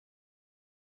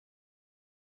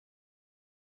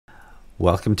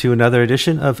Welcome to another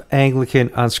edition of Anglican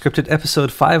Unscripted,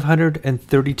 episode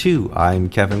 532. I'm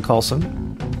Kevin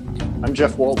Carlson. I'm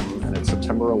Jeff Walton, and it's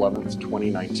September 11th,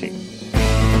 2019.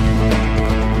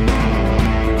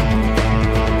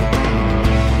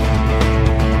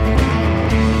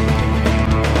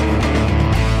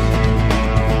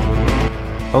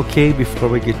 Okay, before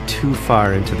we get too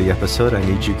far into the episode, I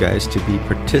need you guys to be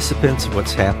participants of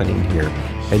what's happening here.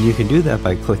 And you can do that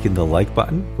by clicking the like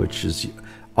button, which is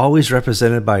always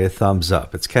represented by a thumbs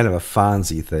up. It's kind of a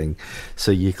Fonzie thing.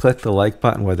 So you click the like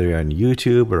button, whether you're on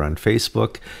YouTube or on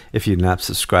Facebook. If you're not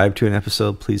subscribed to an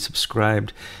episode, please subscribe.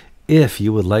 If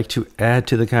you would like to add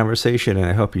to the conversation, and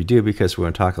I hope you do because we're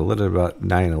going to talk a little about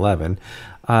 9/11,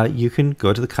 you can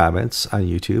go to the comments on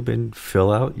YouTube and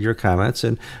fill out your comments,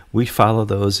 and we follow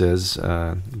those as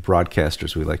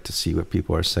broadcasters. We like to see what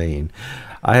people are saying.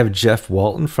 I have Jeff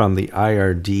Walton from the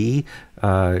IRD.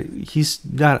 He's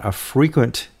not a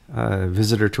frequent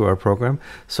visitor to our program,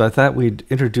 so I thought we'd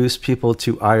introduce people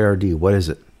to IRD. What is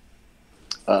it?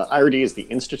 IRD is the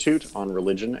Institute on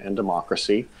Religion and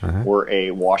Democracy. We're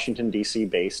a Washington, D.C.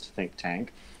 based think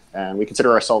tank, and we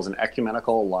consider ourselves an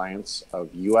ecumenical alliance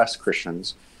of U.S.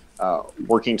 Christians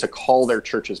working to call their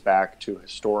churches back to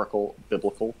historical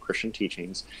biblical Christian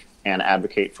teachings and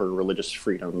advocate for religious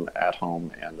freedom at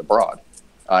home and abroad.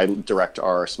 I direct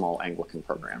our small Anglican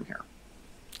program here.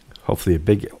 Hopefully a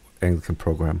big Anglican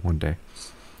program one day.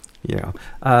 Yeah.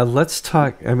 Let's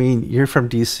talk. I mean, you're from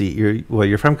D.C.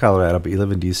 You're from Colorado, but you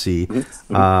live in D.C.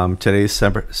 Today's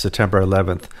September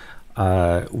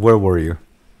 11th. Where were you?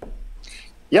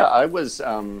 Yeah, I was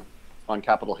on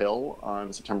Capitol Hill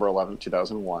on September 11th,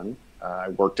 2001. I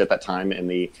worked at that time in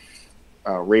the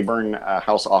Rayburn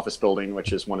House Office Building,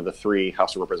 which is one of the three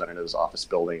House of Representatives office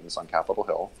buildings on Capitol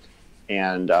Hill.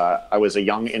 And I was a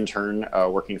young intern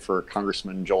working for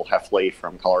Congressman Joel Heffley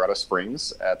from Colorado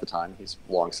Springs at the time. He's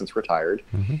long since retired.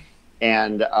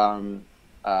 And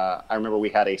I remember we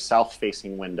had a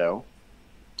south-facing window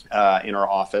in our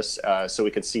office so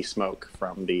we could see smoke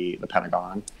from the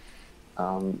Pentagon.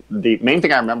 The main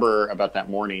thing I remember about that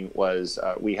morning was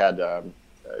we had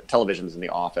televisions in the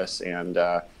office, and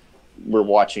we're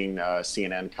watching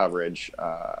CNN coverage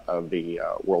of the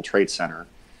World Trade Center.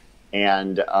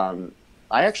 And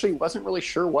I actually wasn't really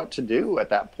sure what to do at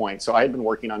that point. So I had been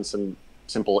working on some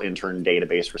simple intern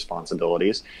database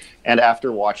responsibilities. And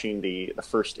after watching the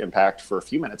first impact for a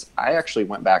few minutes, I actually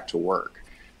went back to work.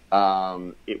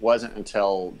 It wasn't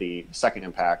until the second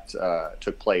impact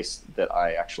took place that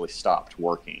I actually stopped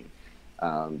working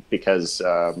because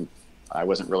I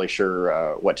wasn't really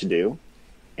sure what to do.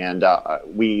 And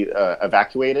we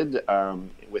evacuated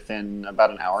within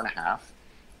about an hour and a half.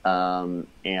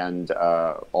 And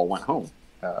all went home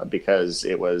because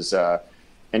it was an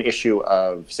issue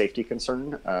of safety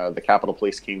concern. The Capitol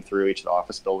Police came through each of the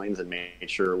office buildings and made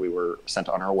sure we were sent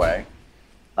on our way.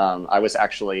 I was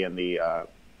actually in the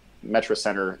Metro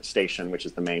Center station, which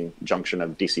is the main junction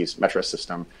of DC's metro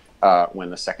system,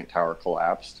 when the second tower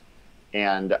collapsed.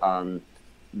 And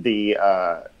the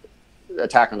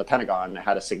attack on the Pentagon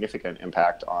had a significant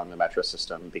impact on the metro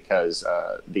system because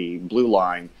the Blue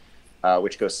Line,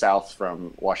 which goes south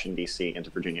from Washington, D.C.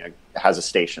 into Virginia, has a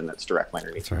station that's directly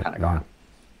underneath the Pentagon.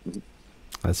 Yeah.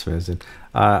 That's amazing.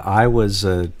 I was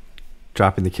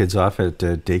dropping the kids off at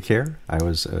daycare. I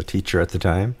was a teacher at the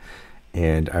time,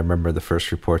 and I remember the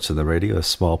first reports on the radio, a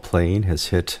small plane has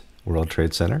hit World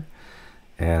Trade Center.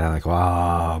 And I'm like,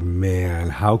 wow, man,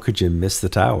 how could you miss the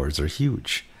towers? They're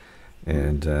huge.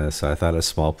 And so I thought a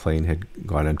small plane had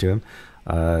gone into him.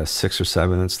 6 or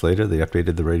 7 minutes later, they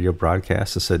updated the radio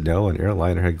broadcast and said no, an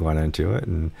airliner had gone into it.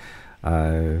 And,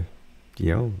 a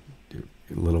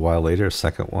little while later, a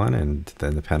second one, and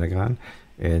then the Pentagon.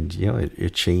 And,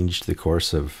 it changed the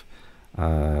course of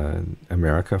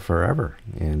America forever.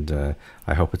 And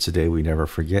I hope it's a day we never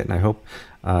forget. And I hope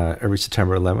every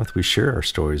September 11th we share our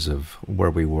stories of where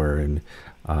we were and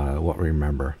what we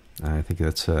remember. I think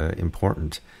that's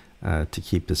important. To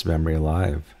keep this memory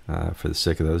alive for the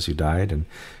sake of those who died and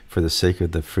for the sake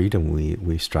of the freedom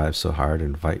we strive so hard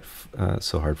and fight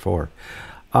so hard for.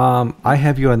 I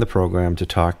have you on the program to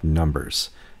talk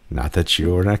numbers. Not that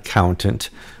you're an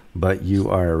accountant, but you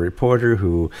are a reporter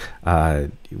who,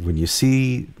 when you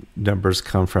see numbers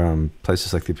come from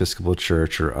places like the Episcopal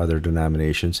Church or other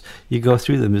denominations, you go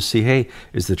through them to see, hey,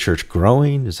 is the church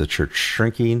growing? Is the church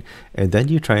shrinking? And then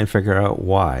you try and figure out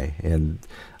why. And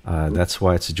that's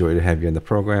why it's a joy to have you on the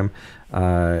program.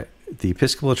 The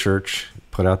Episcopal Church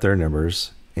put out their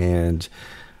numbers, and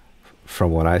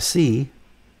from what I see,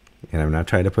 and I'm not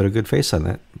trying to put a good face on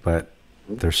that, but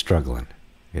they're struggling.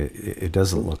 It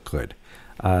doesn't look good.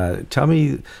 Tell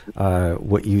me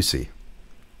what you see.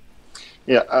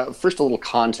 Yeah, first, a little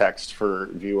context for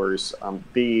viewers.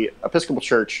 The Episcopal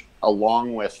Church,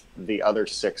 along with the other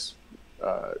six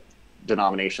uh,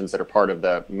 denominations that are part of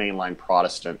the mainline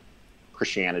Protestant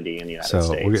Christianity in the United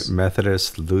So we get States.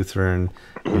 Methodist, Lutheran,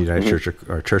 United Hmm. Church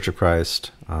or Church of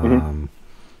Christ. Hmm.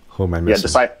 Who am I Yeah,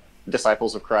 missing?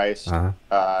 Disciples of Christ,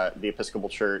 Uh, the Episcopal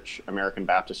Church, American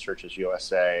Baptist Churches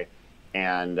USA,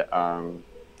 and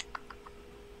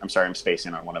I'm sorry, I'm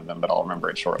spacing on one of them, but I'll remember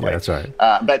it yeah, shortly. that's right.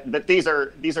 But these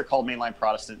are called mainline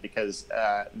Protestant because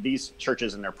these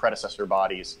churches and their predecessor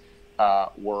bodies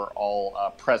were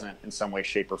all present in some way,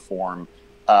 shape, or form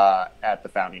at the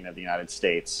founding of the United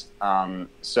States.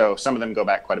 So some of them go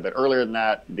back quite a bit earlier than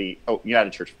that. The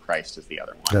United Church of Christ is the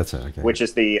other one, That's it. Okay. which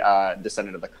is the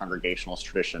descendant of the Congregationalist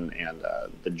tradition and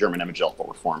the German Evangelical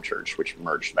Reformed Church, which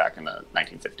merged back in the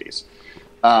 1950s.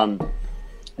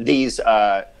 These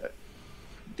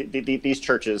these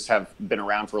churches have been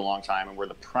around for a long time and were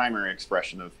the primary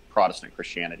expression of Protestant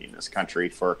Christianity in this country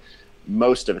for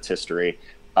most of its history,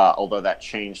 although that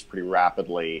changed pretty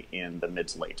rapidly in the mid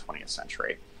to late 20th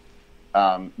century.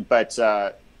 But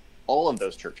all of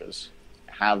those churches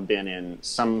have been in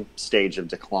some stage of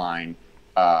decline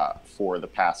for the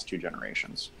past two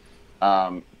generations,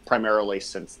 primarily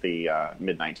since the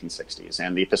mid 1960s,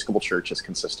 and the Episcopal Church is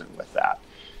consistent with that.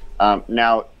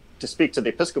 Now, to speak to the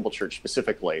Episcopal Church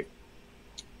specifically,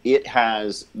 it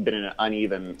has been in an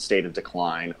uneven state of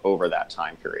decline over that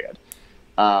time period.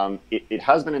 It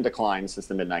has been in decline since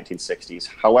the mid 1960s.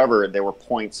 However, there were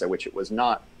points at which it was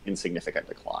not in significant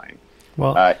decline.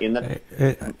 Well, In the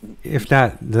if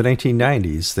not the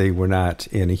 1990s, they were not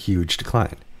in a huge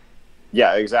decline.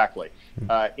 Yeah, exactly.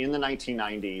 In the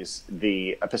 1990s,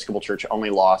 the Episcopal Church only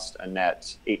lost a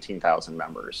net 18,000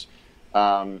 members.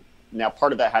 Now,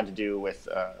 part of that had to do with,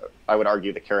 I would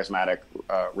argue, the charismatic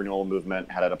renewal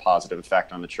movement had a positive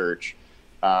effect on the church.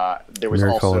 There was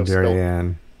Miracle also and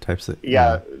Darien types of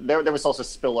there was also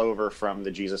spillover from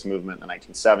the Jesus movement in the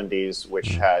 1970s,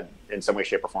 which had, in some way,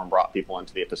 shape, or form, brought people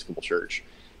into the Episcopal Church.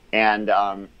 And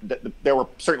there were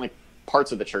certainly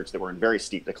parts of the church that were in very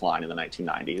steep decline in the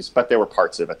 1990s, but there were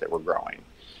parts of it that were growing.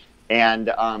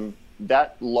 And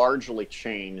that largely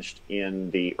changed in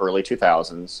the early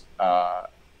 2000s.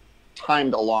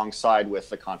 Timed alongside with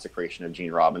the consecration of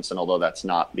Gene Robinson, although that's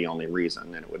not the only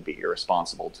reason, and it would be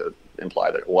irresponsible to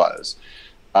imply that it was.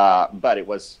 But it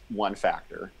was one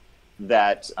factor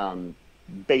that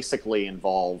basically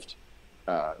involved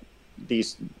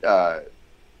these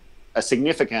a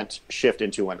significant shift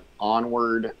into an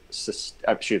ongoing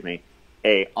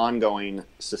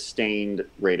sustained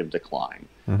rate of decline.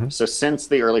 Mm-hmm. So since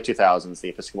the early 2000s, the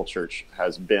Episcopal Church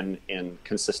has been in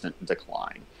consistent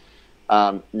decline.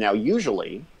 Now,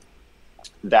 usually,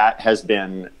 that has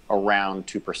been around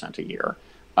 2% a year.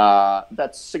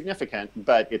 That's significant,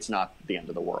 but it's not the end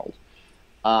of the world.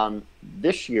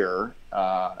 This year,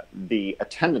 the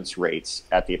attendance rates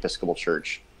at the Episcopal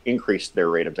Church increased their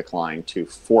rate of decline to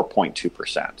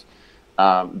 4.2%.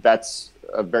 That's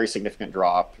a very significant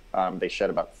drop. They shed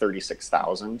about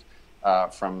 36,000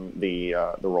 from the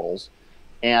rolls.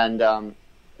 And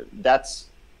that's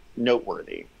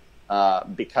noteworthy.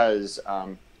 Because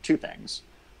two things.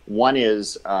 One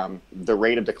is the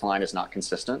rate of decline is not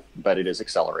consistent, but it is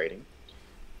accelerating.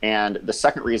 And the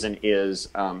second reason is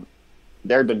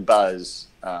there had been buzz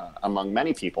among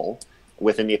many people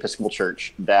within the Episcopal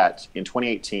Church that in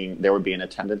 2018 there would be an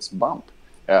attendance bump.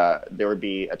 There would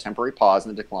be a temporary pause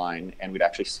in the decline, and we'd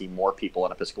actually see more people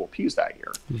in Episcopal pews that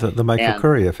year. The Michael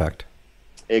Curry effect.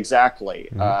 Exactly.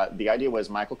 Mm-hmm. The idea was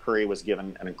Michael Curry was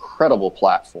given an incredible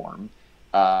platform.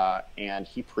 And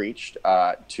he preached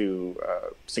to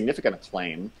significant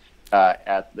acclaim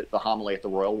at the homily at the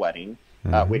royal wedding,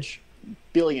 which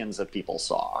billions of people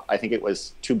saw. I think it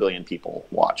was 2 billion people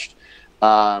watched.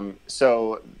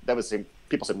 So that was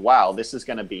people said, "Wow, this is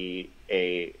going to be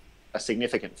a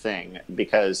significant thing,"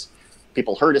 because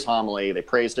people heard his homily, they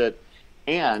praised it,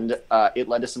 and it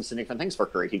led to some significant things for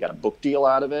Curry. He got a book deal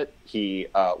out of it. He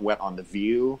went on The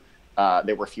View.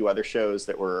 There were a few other shows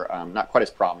that were not quite as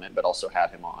prominent, but also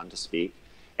had him on to speak.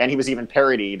 And he was even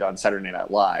parodied on Saturday Night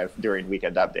Live during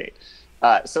Weekend Update.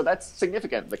 So that's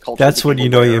significant. The culture. That's when you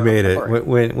know you made it.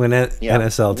 When Yeah.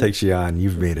 NSL takes you on,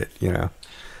 you've made it. You know.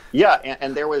 Yeah,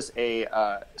 and there was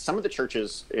some of the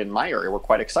churches in my area were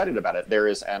quite excited about it. There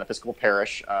is an Episcopal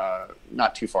parish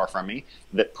not too far from me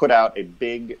that put out a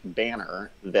big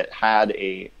banner that had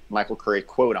a Michael Curry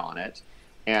quote on it,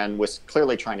 and was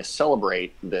clearly trying to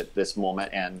celebrate this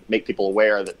moment and make people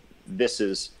aware that this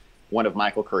is one of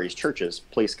Michael Curry's churches.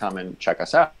 Please come and check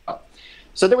us out.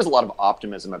 So there was a lot of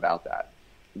optimism about that.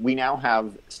 We now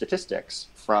have statistics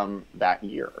from that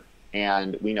year.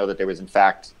 And we know that there was, in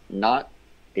fact, not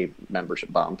a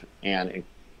membership bump. And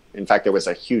in fact, there was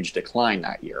a huge decline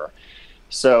that year.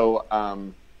 So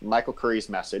Michael Curry's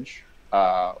message,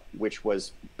 which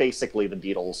was basically the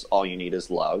Beatles' All You Need Is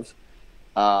Love,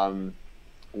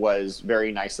 was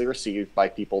very nicely received by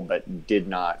people, but did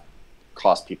not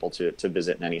cause people to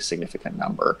visit in any significant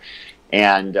number.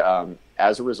 And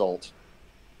as a result,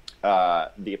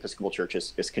 the Episcopal Church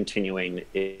is continuing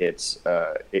its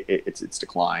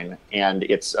decline, and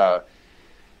it's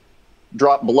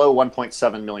dropped below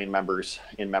 1.7 million members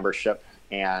in membership,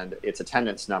 and its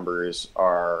attendance numbers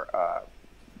are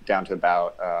down to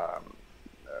about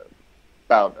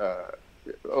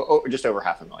just over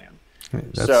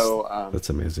 500,000. That's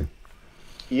amazing.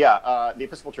 Yeah, the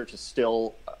Episcopal Church is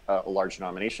still a large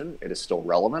denomination. It is still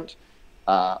relevant,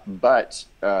 but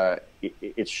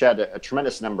it shed a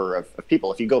tremendous number of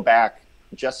people. If you go back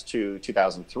just to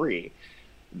 2003,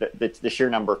 the sheer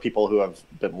number of people who have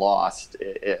been lost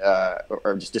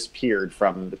or just disappeared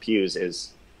from the pews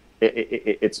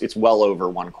it's well over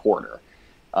 1/4.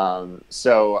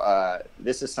 So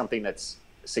this is something that's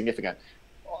significant.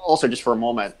 Also, just for a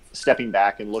moment, stepping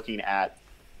back and looking at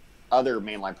other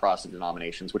mainline Protestant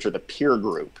denominations, which are the peer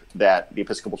group that the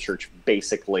Episcopal Church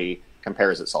basically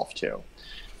compares itself to.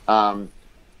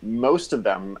 Most of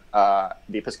them,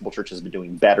 the Episcopal Church has been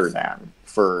doing better than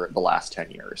for the last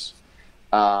 10 years.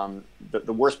 The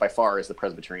worst by far is the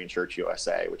Presbyterian Church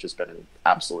USA, which has been an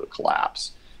absolute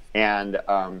collapse. And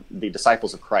the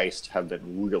Disciples of Christ have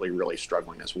been really, really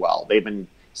struggling as well. They've been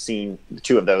seeing the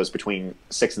two of those between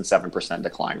 6 and 7%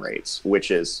 decline rates, which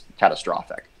is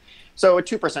catastrophic. So a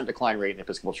 2% decline rate in the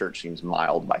Episcopal Church seems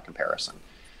mild by comparison.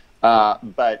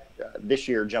 But this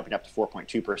year, jumping up to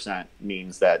 4.2%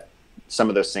 means that some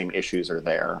of those same issues are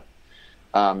there.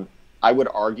 I would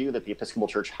argue that the Episcopal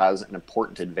Church has an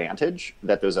important advantage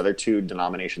that those other two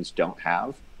denominations don't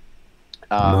have.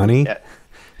 Money?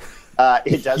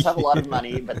 It does have a lot of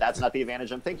money, but that's not the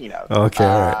advantage I'm thinking of. Okay,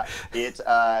 all right.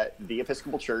 The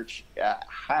Episcopal Church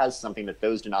has something that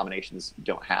those denominations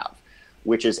don't have,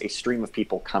 which is a stream of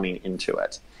people coming into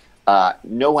it.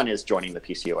 No one is joining the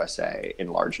PCUSA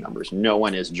in large numbers. No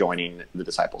one is joining the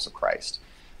Disciples of Christ.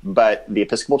 But the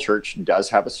Episcopal Church does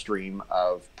have a stream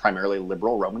of primarily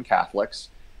liberal Roman Catholics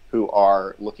who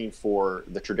are looking for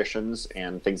the traditions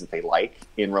and things that they like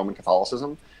in Roman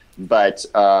Catholicism, but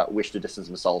wish to distance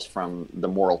themselves from the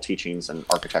moral teachings and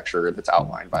architecture that's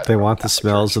outlined by They the Roman want the Catholic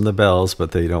smells Church. and the bells,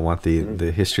 but they don't want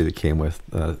the history that came with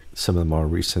some of the more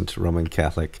recent Roman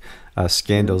Catholic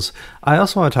scandals. I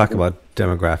also want to talk about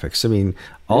demographics. I mean,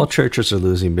 all churches are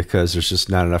losing because there's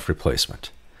just not enough replacement.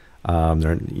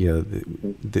 The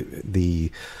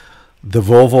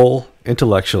Volvo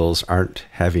intellectuals aren't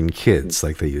having kids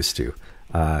like they used to.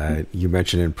 You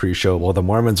mentioned in pre-show, well, the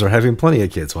Mormons are having plenty of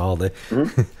kids. Well, they,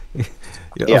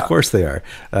 of course they are.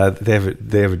 They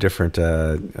have a different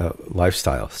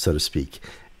lifestyle, so to speak,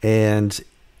 and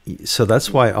so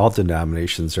that's why all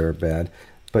denominations are bad.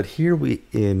 But here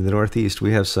in the Northeast,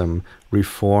 we have some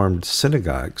Reformed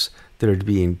synagogues that are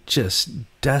being just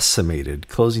decimated,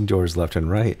 closing doors left and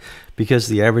right, because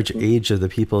the average age of the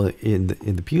people in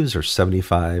the pews are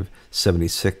 75,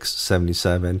 76,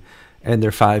 77, and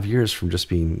they're 5 years from just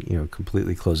being,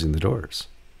 completely closing the doors.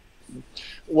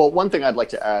 Well, one thing I'd like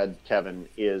to add, Kevin,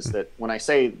 is that when I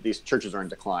say these churches are in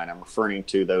decline, I'm referring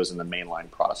to those in the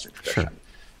mainline Protestant tradition. Sure.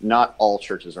 Not all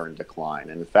churches are in decline.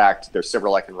 And in fact, there's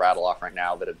several I can rattle off right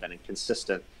now that have been in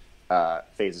consistent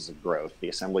phases of growth. The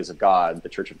Assemblies of God, the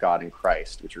Church of God in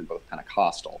Christ, which are both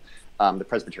Pentecostal, the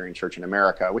Presbyterian Church in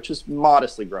America, which is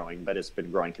modestly growing, but it's been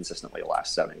growing consistently the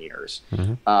last 7 years.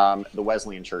 Mm-hmm. The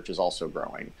Wesleyan Church is also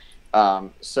growing.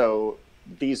 So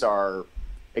these are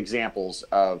examples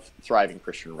of thriving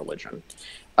Christian religion.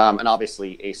 And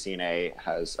obviously ACNA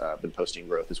has been posting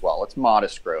growth as well. It's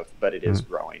modest growth, but it is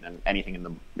growing. And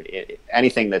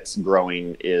anything that's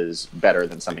growing is better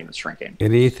than something that's shrinking.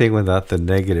 Anything without the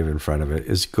negative in front of it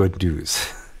is good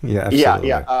news. Yeah, absolutely.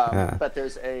 Yeah. But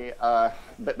there's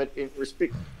but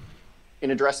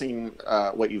in addressing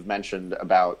what you've mentioned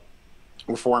about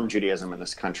Reform Judaism in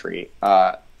this country,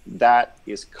 that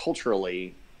is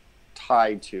culturally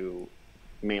tied to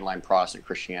mainline Protestant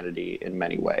Christianity in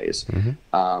many ways.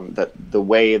 Mm-hmm. That the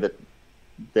way that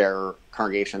their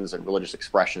congregations and religious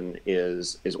expression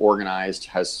is organized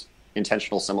has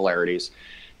intentional similarities,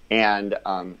 and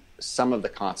some of the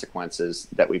consequences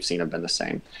that we've seen have been the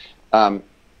same.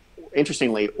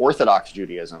 Interestingly, Orthodox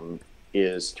Judaism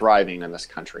is thriving in this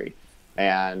country,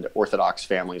 and Orthodox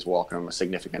families welcome a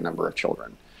significant number of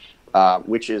children,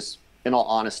 which is, in all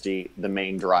honesty, the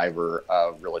main driver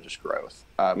of religious growth.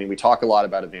 I mean, we talk a lot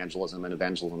about evangelism, and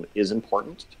evangelism is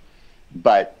important,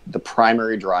 but the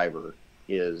primary driver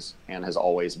is and has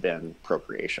always been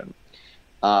procreation.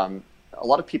 A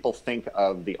lot of people think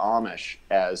of the Amish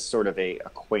as sort of a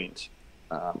quaint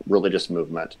religious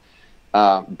movement.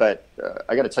 But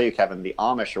I got to tell you, Kevin, the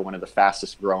Amish are one of the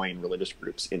fastest growing religious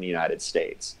groups in the United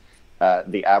States.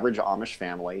 The average Amish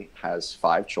family has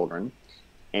 5 children.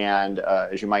 And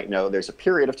as you might know, there's a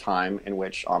period of time in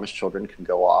which Amish children can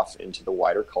go off into the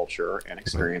wider culture and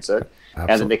experience it.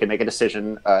 Absolutely. And then they can make a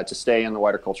decision to stay in the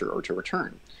wider culture or to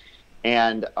return.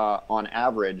 And on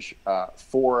average,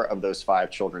 4 of those 5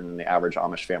 children in the average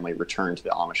Amish family return to the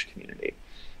Amish community.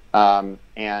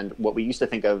 And what we used to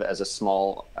think of as a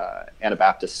small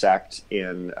Anabaptist sect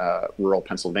in rural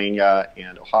Pennsylvania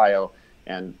and Ohio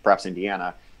and perhaps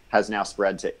Indiana has now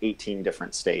spread to 18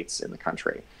 different states in the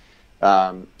country.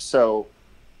 So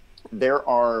there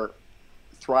are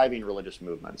thriving religious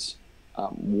movements.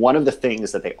 One of the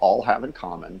things that they all have in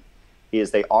common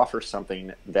is they offer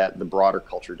something that the broader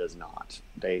culture does not.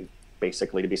 They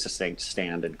basically, to be succinct,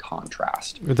 stand in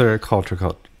contrast. They're a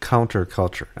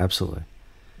counterculture, absolutely.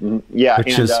 Yeah,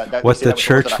 which is what the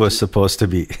church was supposed to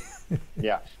be.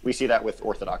 Yeah, we see that with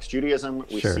Orthodox Judaism.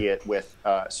 We see it with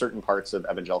certain parts of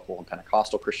evangelical and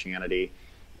Pentecostal Christianity.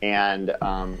 And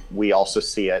we also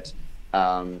see it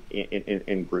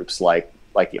in groups like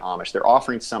the Amish. They're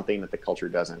offering something that the culture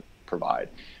doesn't provide.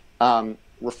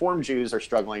 Reform Jews are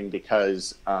struggling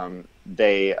because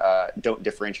they don't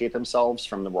differentiate themselves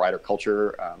from the wider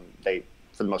culture. They,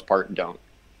 for the most part, don't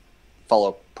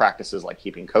follow practices like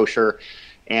keeping kosher.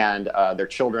 And their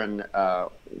children,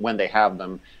 when they have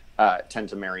them, tend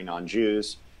to marry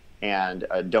non-Jews and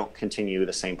don't continue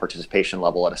the same participation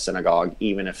level at a synagogue,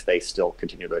 even if they still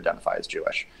continue to identify as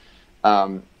Jewish.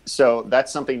 So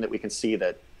that's something that we can see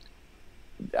that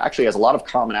actually has a lot of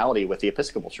commonality with the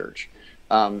Episcopal Church.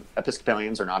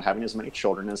 Episcopalians are not having as many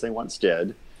children as they once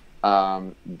did.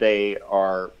 They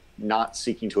are not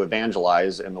seeking to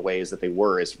evangelize in the ways that they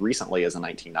were as recently as the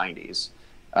 1990s.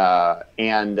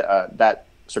 And that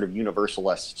sort of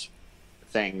universalist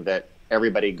thing that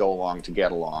everybody go along to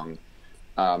get along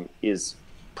is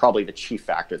probably the chief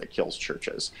factor that kills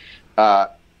churches.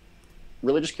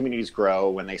 Religious communities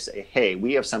grow when they say, hey,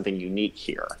 we have something unique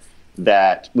here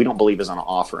that we don't believe is on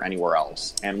offer anywhere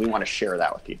else, and we want to share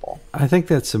that with people. I think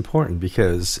that's important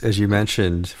because, as you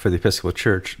mentioned, for the Episcopal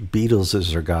Church, Beatles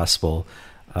is their gospel.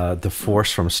 The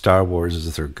Force from Star Wars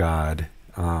is their God.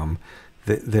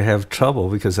 They have trouble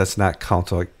because that's not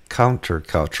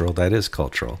countercultural, that is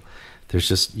cultural. There's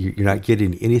just, you're not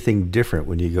getting anything different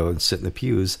when you go and sit in the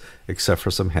pews except for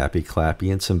some happy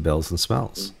clappy and some bells and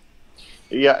smells.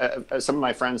 Yeah, some of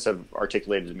my friends have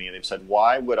articulated to me, they've said,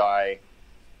 why would I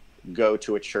go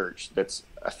to a church that's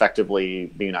effectively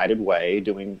the United Way,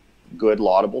 doing good,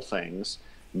 laudable things,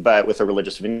 but with a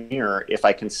religious veneer, if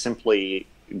I can simply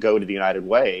go to the United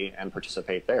Way and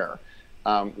participate there?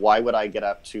 Why would I get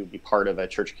up to be part of a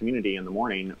church community in the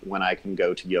morning when I can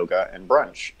go to yoga and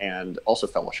brunch and also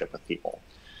fellowship with people?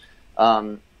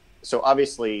 So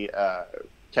obviously,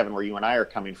 Kevin, where you and I are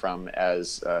coming from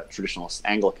as traditionalist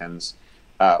Anglicans,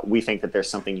 we think that there's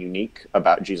something unique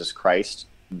about Jesus Christ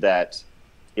that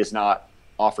is not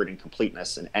offered in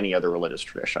completeness in any other religious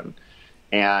tradition.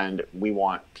 And we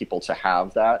want people to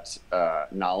have that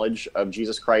knowledge of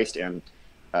Jesus Christ and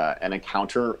an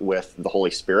encounter with the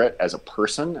Holy Spirit as a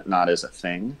person, not as a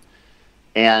thing.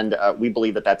 And we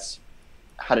believe that that's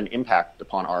had an impact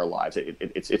upon our lives.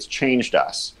 It's changed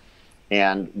us.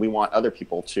 And we want other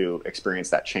people to experience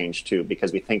that change too,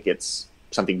 because we think it's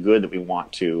something good that we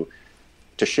want to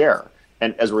share.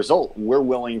 And as a result, we're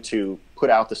willing to put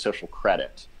out the social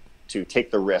credit, to take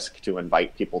the risk to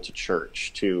invite people to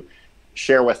church, to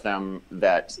share with them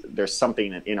that there's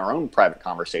something in our own private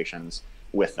conversations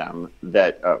with them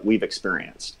that we've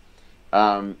experienced.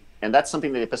 And that's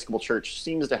something that the Episcopal Church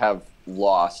seems to have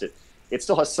lost. It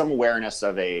still has some awareness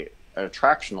of an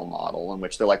attractional model in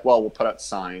which they're like, well, we'll put out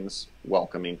signs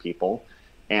welcoming people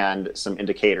and some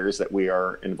indicators that we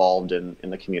are involved in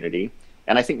the community.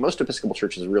 And I think most Episcopal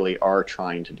churches really are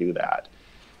trying to do that.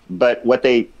 But what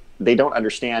they don't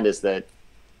understand is that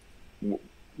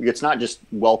it's not just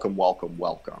welcome, welcome,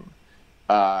 welcome.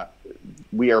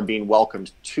 We are being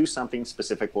welcomed to something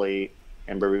specifically,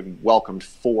 and we're being welcomed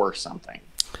for something.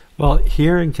 Well,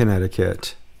 here in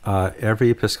Connecticut,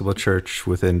 every Episcopal church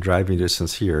within driving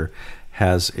distance here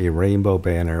has a rainbow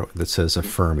banner that says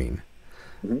affirming.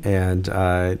 Mm-hmm.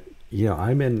 And,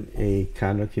 I'm in a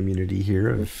condo community here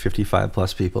of 55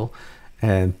 plus people,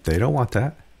 and they don't want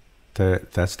that.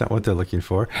 That's not what they're looking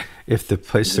for. If the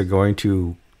place they're going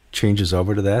to changes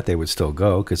over to that, they would still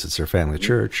go because it's their family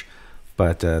church.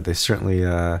 But they certainly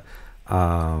have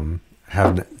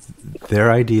have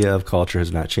their idea of culture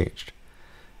has not changed,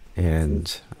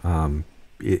 and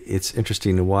it's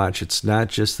interesting to watch. It's not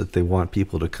just that they want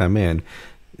people to come in;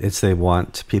 it's they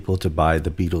want people to buy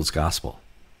the Beatles gospel,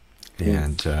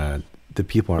 and the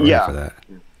people aren't ready for that.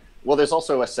 Well, there's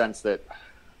also a sense that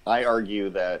I argue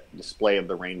that display of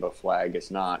the rainbow flag is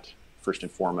not first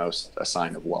and foremost a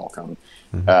sign of welcome.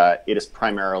 It is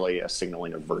primarily a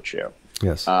signaling of virtue.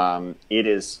 Yes. It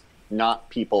is not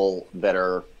people that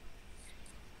are,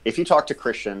 if you talk to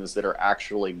Christians that are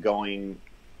actually going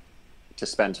to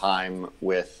spend time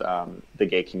with the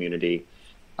gay community,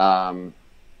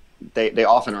 they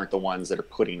often aren't the ones that are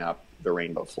putting up the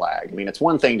rainbow flag. I mean, it's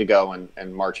one thing to go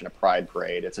and march in a pride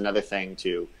parade. It's another thing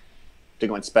to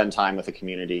go and spend time with the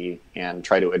community and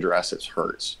try to address its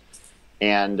hurts.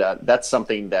 And that's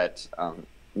something that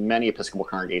many Episcopal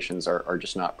congregations are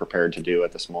just not prepared to do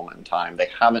at this moment in time. They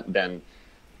haven't been,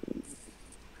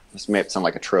 this may sound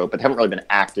like a trope, but they haven't really been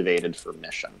activated for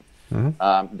mission.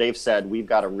 They've said, we've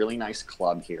got a really nice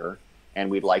club here,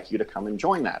 and we'd like you to come and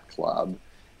join that club.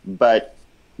 But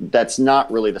that's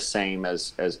not really the same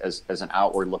as an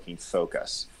outward-looking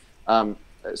focus.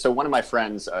 So one of my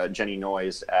friends, Jenny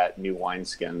Noyes at New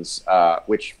Wineskins,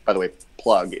 which, by the way,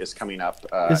 plug, is coming up.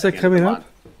 Is that coming up?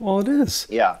 Well, it is.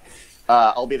 Yeah.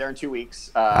 I'll be there in 2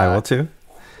 weeks. I will too.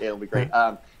 It'll be great.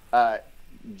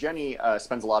 Jenny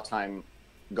spends a lot of time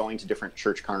going to different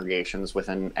church congregations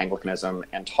within Anglicanism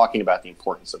and talking about the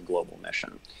importance of global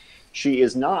mission. She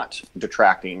is not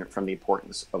detracting from the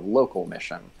importance of local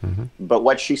mission. But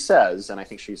what she says, and I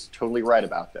think she's totally right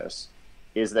about this,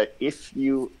 is that if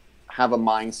you have a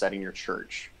mindset in your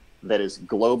church that is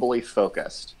globally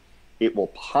focused, it will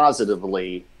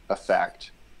positively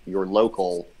affect your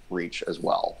local reach as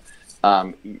well.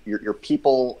 Your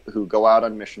people who go out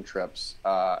on mission trips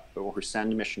or who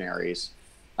send missionaries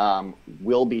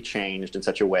will be changed in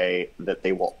such a way that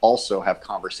they will also have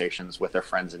conversations with their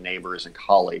friends and neighbors and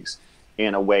colleagues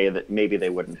in a way that maybe they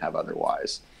wouldn't have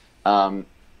otherwise. And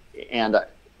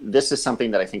this is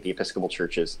something that I think the Episcopal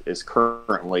Church is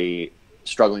currently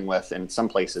struggling with, and in some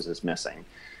places is missing,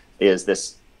 is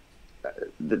this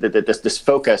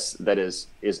focus that is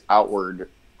outward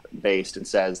based and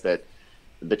says that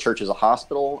the church is a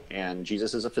hospital and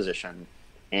Jesus is a physician,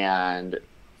 and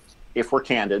if we're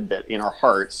candid, that in our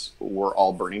hearts we're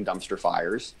all burning dumpster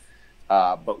fires,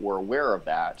 but we're aware of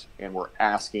that, and we're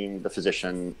asking the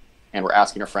physician and we're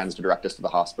asking our friends to direct us to the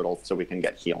hospital so we can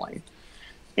get healing.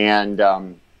 And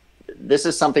this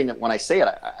is something that when I say it,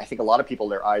 I think a lot of people,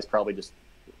 their eyes probably just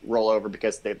roll over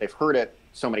because they've heard it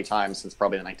so many times since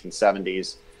probably the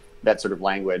 1970s, that sort of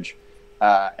language.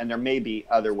 And there may be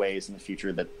other ways in the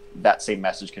future that same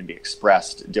message can be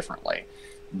expressed differently.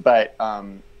 But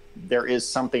there is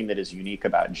something that is unique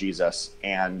about Jesus,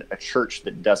 and a church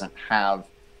that doesn't have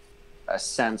a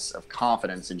sense of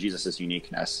confidence in Jesus's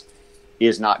uniqueness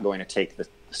is not going to take the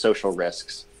social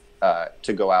risks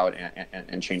to go out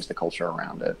and change the culture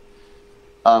around it.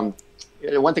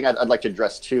 One thing I'd like to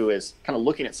address too is kind of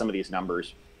looking at some of these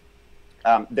numbers.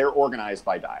 They're organized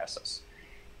by diocese,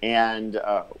 and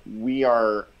we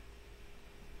are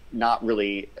not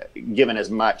really given as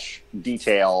much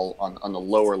detail on the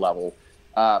lower level,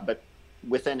 but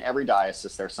within every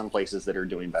diocese, there are some places that are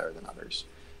doing better than others.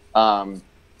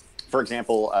 For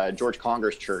example, George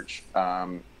Conger's church,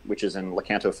 which is in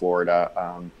Lecanto,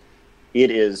 Florida,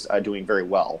 it is doing very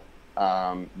well.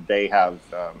 They have,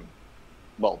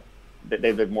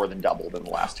 they've more than doubled in the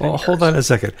last 10 years. Hold on a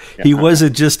second. Yeah. He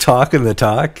wasn't just talking the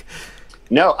talk.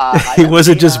 No, he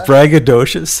wasn't just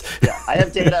braggadocious. Yeah, I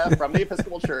have data from the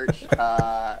Episcopal Church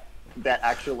that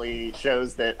actually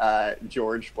shows that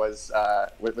George was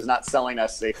not selling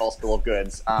us a false bill of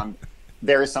goods.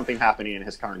 There is something happening in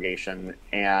his congregation,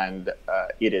 and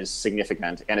it is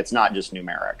significant, and it's not just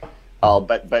numeric.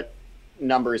 But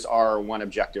numbers are one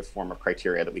objective form of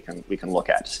criteria that we can look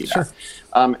at to see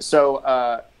that.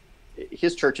 So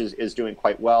his church is doing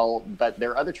quite well, but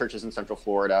there are other churches in Central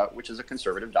Florida, which is a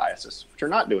conservative diocese, which are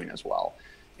not doing as well.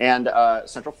 And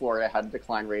Central Florida had a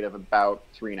decline rate of about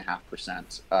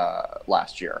 3.5%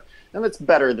 last year. Now that's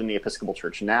better than the Episcopal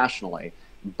Church nationally,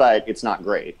 but it's not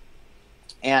great.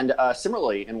 And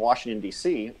similarly, in Washington,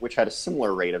 D.C., which had a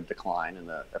similar rate of decline in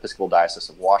the Episcopal Diocese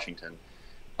of Washington,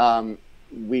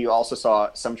 we also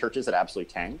saw some churches that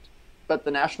absolutely tanked, but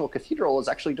the National Cathedral is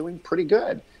actually doing pretty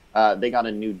good. They got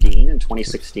a new dean in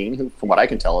 2016, who, from what I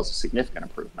can tell, is a significant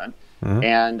improvement. Mm-hmm.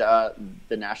 And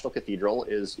the National Cathedral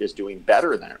is doing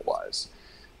better than it was.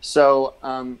 So,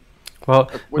 well,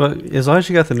 as long as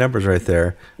you got the numbers right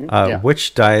there,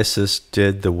 which diocese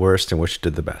did the worst and which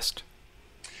did the best?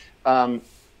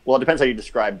 Well, it depends how you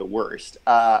describe the worst.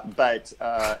 But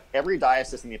every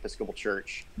diocese in the Episcopal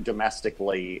Church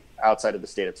domestically outside of the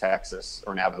state of Texas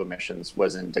or Navajo missions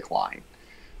was in decline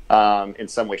in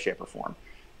some way, shape, or form.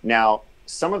 Now,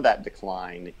 some of that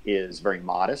decline is very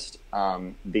modest.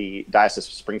 The Diocese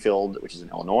of Springfield, which is in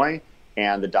Illinois,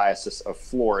 and the Diocese of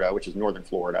Florida, which is northern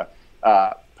Florida,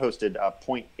 posted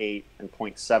 0.8 and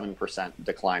 0.7%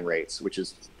 decline rates, which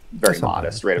is very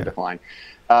modest rate of decline.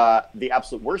 The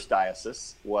absolute worst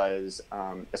diocese was,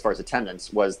 as far as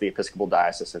attendance, was the Episcopal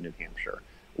Diocese of New Hampshire,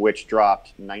 which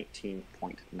dropped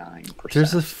 19.9%.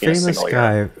 There's a famous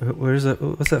guy.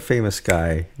 What's that famous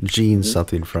guy? Gene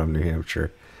something from New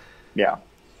Hampshire. Yeah.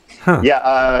 Huh.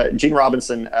 Yeah. Gene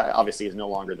Robinson obviously is no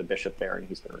longer the bishop there, and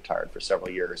he's been retired for several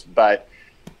years. But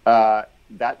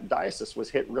that diocese was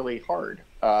hit really hard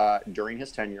during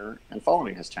his tenure and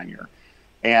following his tenure.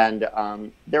 And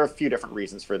there are a few different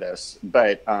reasons for this,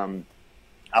 but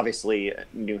obviously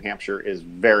New Hampshire is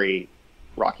very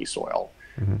rocky soil.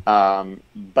 Mm-hmm.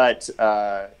 But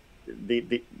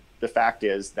the fact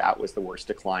is that was the worst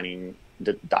declining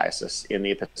diocese in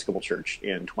the Episcopal Church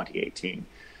in 2018.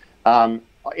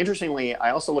 Interestingly, I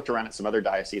also looked around at some other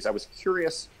dioceses. I was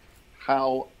curious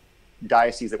how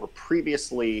dioceses that were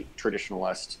previously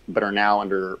traditionalist but are now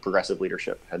under progressive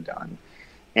leadership had done.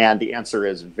 And the answer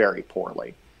is very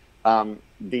poorly.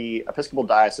 The Episcopal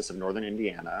Diocese of Northern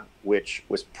Indiana, which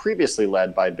was previously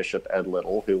led by Bishop Ed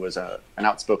Little, who was an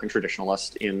outspoken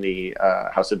traditionalist in the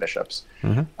House of Bishops,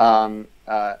 mm-hmm.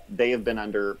 They have been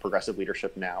under progressive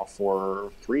leadership now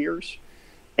for 3 years,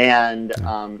 and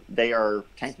they are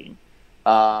tanking.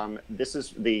 This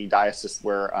is the diocese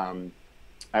where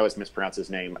I always mispronounce his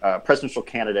name. Presidential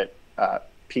candidate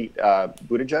Pete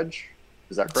Buttigieg.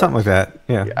 Is that correct? Something like that.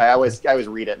 Yeah. I always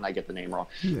read it and I get the name wrong.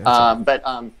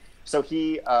 Yeah, so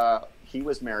he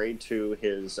was married to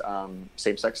his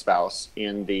same-sex spouse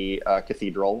in the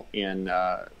cathedral in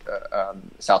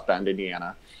South Bend,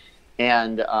 Indiana,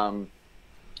 and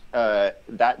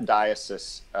that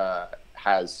diocese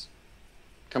has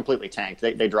completely tanked.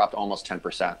 They dropped almost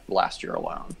 10% last year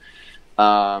alone.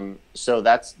 So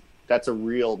that's a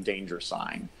real danger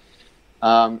sign.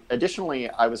 Additionally,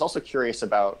 I was also curious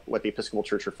about what the Episcopal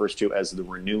Church refers to as the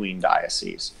renewing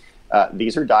diocese.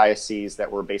 These are dioceses that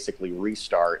were basically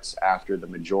restarts after the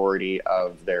majority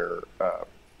of their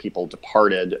people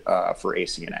departed for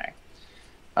ACNA.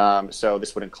 So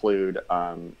this would include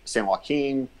San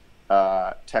Joaquin,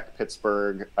 Tech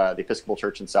Pittsburgh, the Episcopal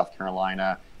Church in South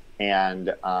Carolina,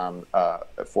 and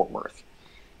Fort Worth.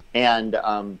 And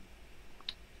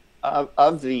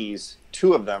of these,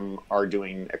 2 of them are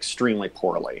doing extremely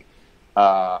poorly.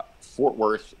 Fort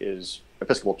Worth is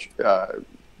Episcopal.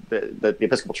 The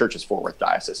Episcopal Church's Fort Worth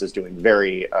diocese is doing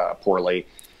very poorly,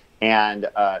 and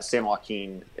San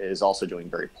Joaquin is also doing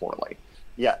very poorly.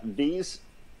 Yeah, these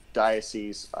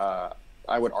dioceses, I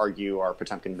would argue, are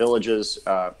Potemkin villages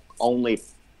only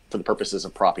for the purposes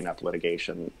of propping up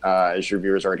litigation. As your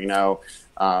viewers already know,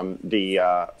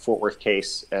 the Fort Worth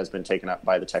case has been taken up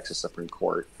by the Texas Supreme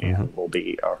Court and mm-hmm. will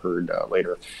be heard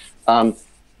later.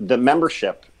 The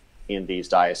membership in these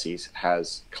dioceses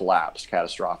has collapsed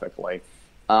catastrophically.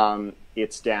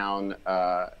 It's down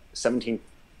 17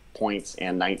 points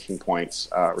and 19 points,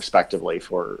 respectively,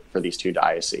 for these 2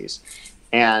 dioceses.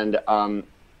 And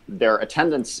their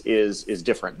attendance is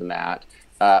different than that.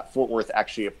 Fort Worth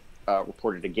actually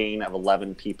reported a gain of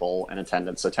 11 people in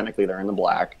attendance, so technically they're in the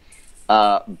black.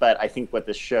 But I think what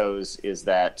this shows is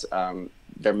that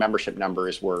their membership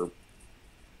numbers were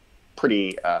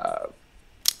pretty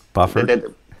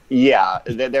buffered.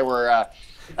 There were.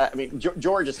 I mean,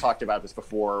 George has talked about this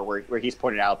before, where he's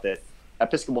pointed out that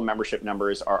Episcopal membership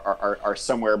numbers are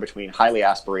somewhere between highly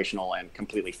aspirational and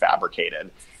completely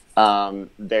fabricated.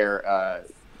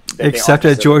 Except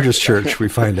at George's church, we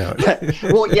find out.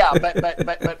 Well, yeah,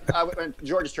 but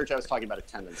George's church, I was talking about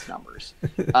attendance numbers.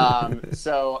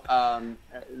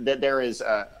 That there is,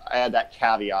 I add that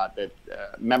caveat that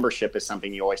membership is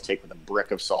something you always take with a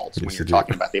brick of salt when you're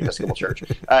talking about the Episcopal Church.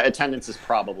 Attendance is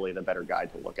probably the better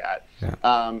guide to look at.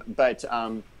 Yeah.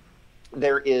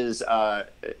 There is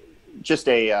just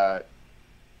a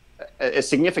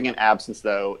significant absence,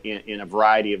 though, in a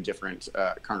variety of different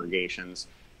congregations.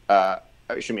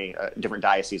 Different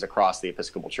dioceses across the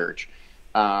Episcopal Church,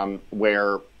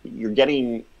 where you're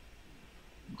getting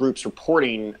groups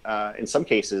reporting, in some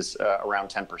cases, around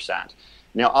 10%.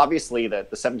 Now, obviously, the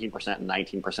 17% and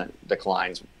 19%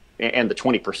 declines and the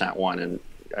 20% one in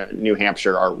New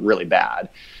Hampshire are really bad.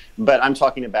 But I'm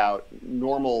talking about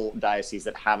normal dioceses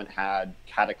that haven't had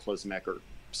cataclysmic or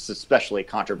especially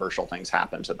controversial things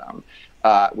happen to them,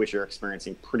 which are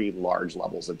experiencing pretty large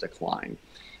levels of decline.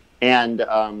 And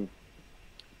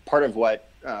part of what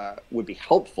would be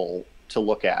helpful to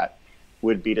look at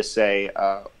would be to say,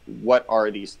 what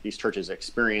are these churches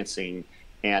experiencing,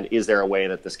 and is there a way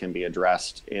that this can be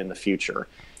addressed in the future?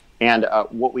 And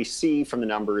what we see from the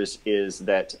numbers is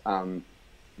that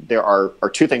there are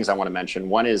two things I want to mention.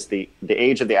 One is the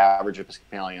age of the average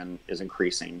Episcopalian is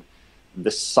increasing.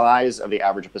 The size of the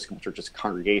average Episcopal Church's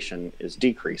congregation is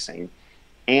decreasing.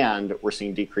 And we're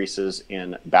seeing decreases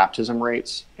in baptism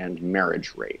rates and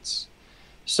marriage rates.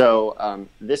 So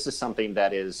this is something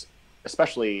that is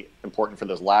especially important for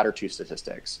those latter two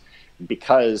statistics,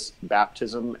 because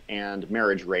baptism and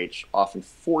marriage rates often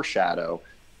foreshadow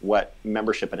what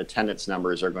membership and attendance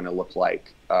numbers are going to look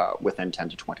like within 10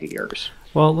 to 20 years.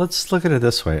 Well, let's look at it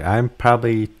this way. I'm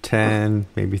probably 10,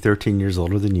 maybe 13 years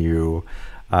older than you.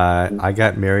 I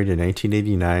got married in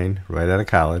 1989, right out of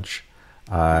college.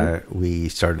 We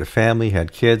started a family,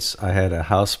 had kids. I had a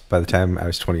house by the time I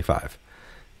was 25.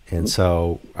 And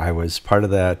so I was part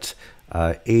of that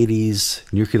 80s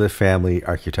nuclear family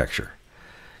architecture.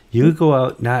 You go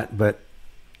out,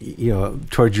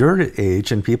 towards your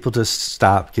age, and people just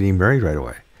stop getting married right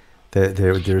away.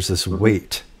 There's this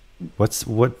wait.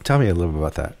 Tell me a little bit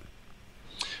about that.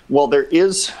 Well, there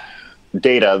is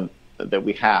data that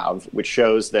we have which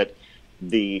shows that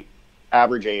the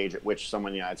average age at which someone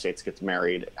in the United States gets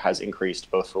married has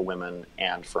increased both for women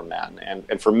and for men.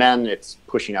 And for men, it's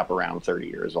pushing up around 30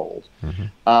 years old.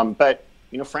 But,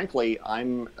 frankly,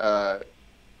 I'm,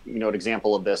 an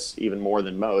example of this even more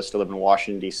than most. I live in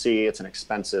Washington, D.C. It's an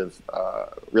expensive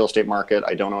real estate market.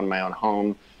 I don't own my own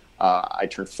home. I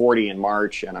turned 40 in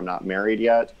March, and I'm not married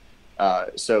yet.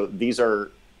 So these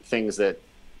are things that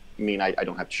mean I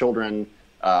don't have children.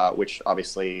 Which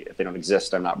obviously, if they don't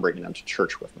exist, I'm not bringing them to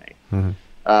church with me.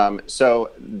 So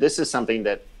this is something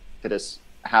that has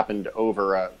happened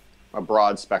over a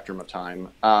broad spectrum of time.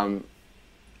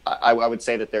 I would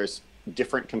say that there's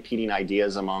different competing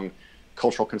ideas among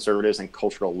cultural conservatives and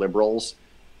cultural liberals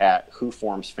at who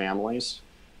forms families.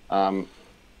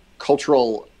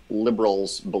 Cultural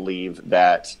liberals believe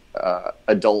that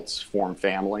adults form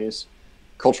families.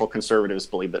 Cultural conservatives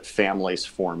believe that families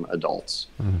form adults.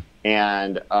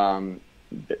 And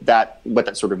what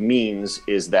that sort of means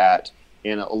is that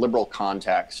in a liberal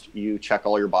context, you check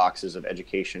all your boxes of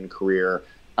education, career,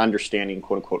 understanding,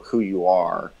 quote unquote, who you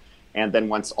are. And then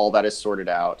once all that is sorted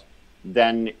out,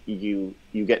 then you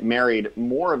get married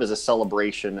more of as a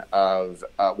celebration of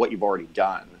what you've already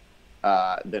done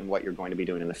than what you're going to be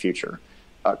doing in the future.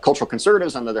 Cultural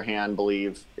conservatives, on the other hand,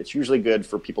 believe it's usually good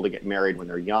for people to get married when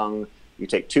they're young. You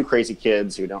take two crazy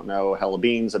kids who don't know a hell of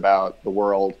beans about the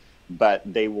world, but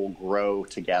they will grow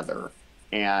together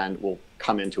and will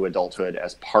come into adulthood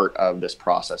as part of this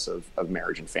process of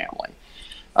marriage and family.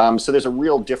 So there's a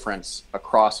real difference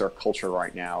across our culture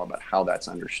right now about how that's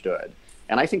understood.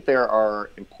 And I think there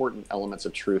are important elements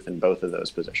of truth in both of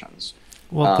those positions.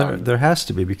 Well, there has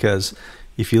to be, because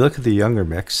if you look at the younger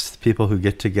mix, people who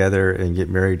get together and get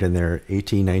married in their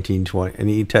 18, 19, 20,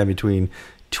 any time between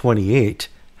 28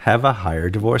 have a higher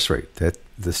divorce rate. That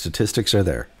the statistics are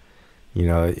there.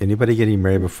 Anybody getting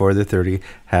married before they're 30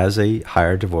 has a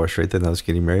higher divorce rate than those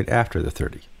getting married after they're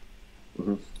 30.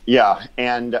 Yeah,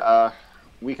 and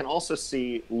we can also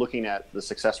see, looking at the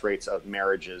success rates of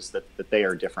marriages, that they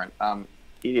are different.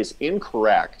 It is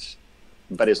incorrect,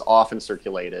 but is often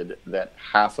circulated, that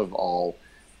half of all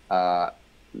that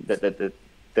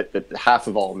half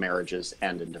of all marriages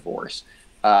end in divorce.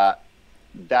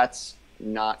 That's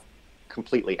not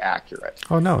completely accurate.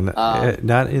 Oh no,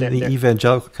 not in the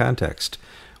evangelical context.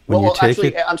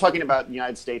 I'm talking about the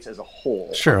United States as a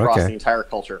whole, across the entire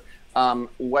culture.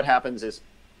 What happens is,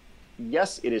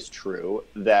 yes, it is true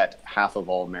that half of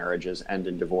all marriages end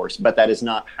in divorce, but that is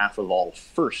not half of all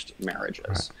first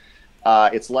marriages.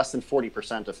 Right. It's less than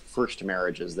 40% of first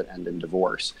marriages that end in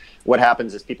divorce. What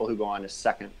happens is people who go on to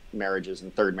second marriages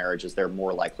and third marriages, they're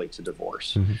more likely to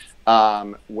divorce.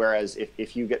 Whereas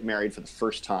if you get married for the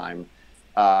first time,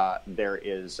 there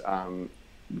is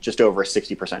just over a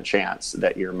 60% chance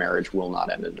that your marriage will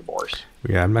not end in divorce.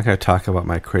 Yeah, I'm not going to talk about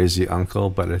my crazy uncle,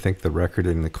 but I think the record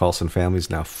in the Carlson family is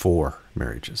now 4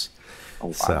 marriages. Oh,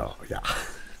 wow. So, yeah.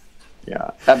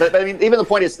 Yeah. But I mean, even the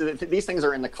point is that these things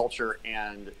are in the culture,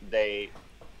 and they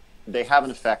have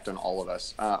an effect on all of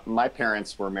us. My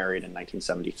parents were married in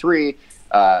 1973.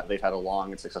 They've had a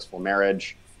long and successful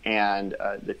marriage, and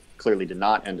that clearly did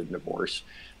not end in divorce.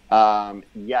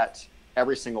 Yet,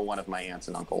 every single one of my aunts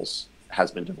and uncles has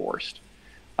been divorced.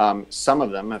 Some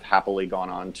of them have happily gone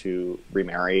on to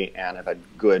remarry and have had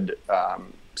good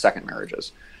second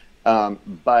marriages.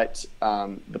 But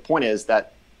the point is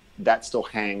that that still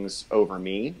hangs over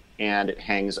me, and it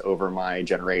hangs over my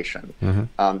generation.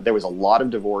 There was a lot of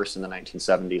divorce in the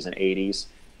 1970s and 80s,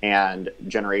 and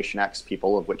Generation X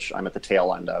people, of which I'm at the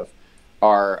tail end of,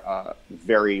 are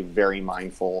very, very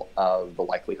mindful of the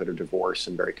likelihood of divorce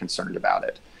and very concerned about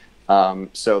it.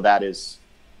 So that is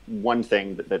one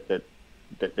thing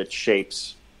that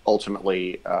shapes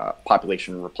ultimately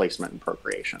population replacement and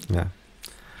procreation. Yeah.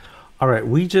 All right,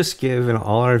 we just given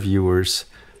all our viewers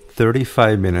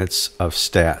 35 minutes of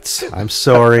stats. I'm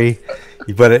sorry,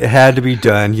 but it had to be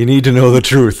done. You need to know the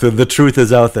truth, and the truth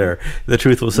is out there. The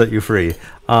truth will set you free.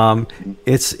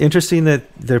 It's interesting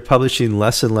that they're publishing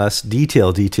less and less detail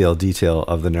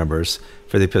of the numbers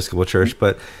for the Episcopal Church,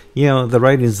 but the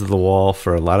writing's on the wall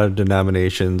for a lot of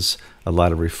denominations, a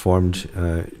lot of Reformed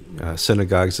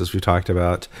synagogues, as we talked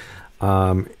about,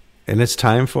 and it's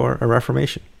time for a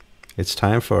reformation. It's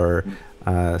time for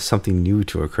something new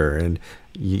to occur, and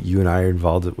you and I are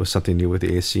involved with something new with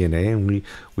the ACNA, and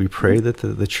we pray that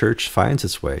the church finds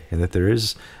its way, and that there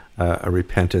is a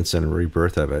repentance and a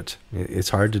rebirth of it. It's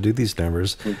hard to do these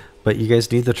numbers, but you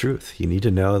guys need the truth. You need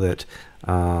to know that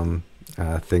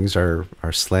things are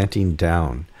slanting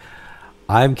down.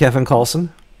 I'm Kevin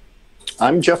Carlson.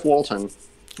 I'm Jeff Walton,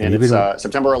 and it's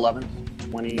September 11th,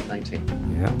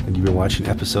 2019. Yeah, and you've been watching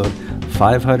episode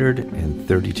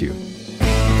 532.